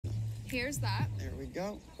Here's that. There we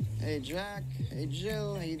go. Hey, Jack. Hey,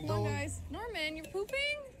 Jill. How you doing? Come on, guys. Norman, you're pooping?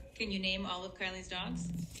 Can you name all of Kylie's dogs?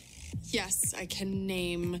 Yes, I can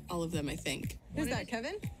name all of them, I think. Who's that,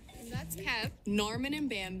 Kevin? That's Kev. Norman and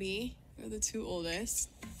Bambi are the two oldest.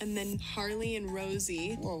 And then Harley and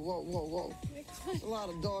Rosie. Whoa, whoa, whoa, whoa. There's a lot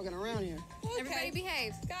of dogging around here. Okay. Everybody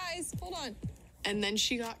behave. Guys, hold on. And then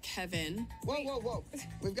she got Kevin. Whoa, whoa, whoa.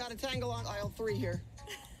 We've got a tangle on aisle 3 here.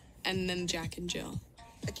 And then Jack and Jill.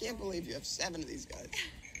 I can't believe you have 7 of these guys.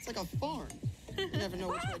 It's like a farm. You never know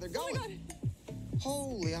which way they're going.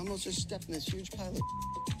 Holy, I almost just stepped in this huge pile of...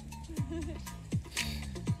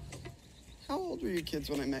 How old were you kids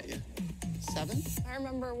when I met you? 7? I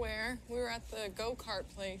remember where. We were at the go-kart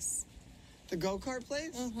place. The go-kart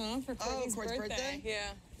place? For Courtney's birthday? Yeah.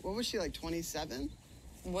 What was she, like 27?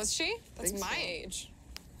 Was she? That's Think my so. age.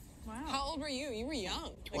 Wow. How old were you? You were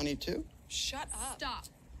young. 22? Shut up. Stop.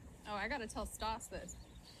 Oh, I gotta tell Stass this.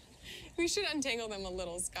 We should untangle them a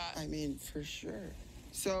little, Scott. I mean, for sure.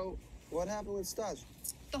 So, what happened with Stass?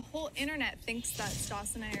 The whole internet thinks that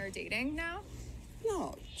Stass and I are dating now.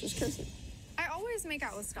 No, just kissing. I always make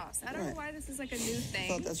out with Stass. I don't know Right. why this is like a new I thing.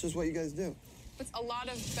 thought that's just what you guys do. But a lot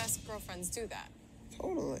of best girlfriends do that.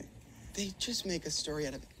 Totally. They just make a story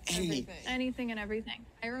out of anything. Anything and everything.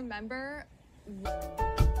 I remember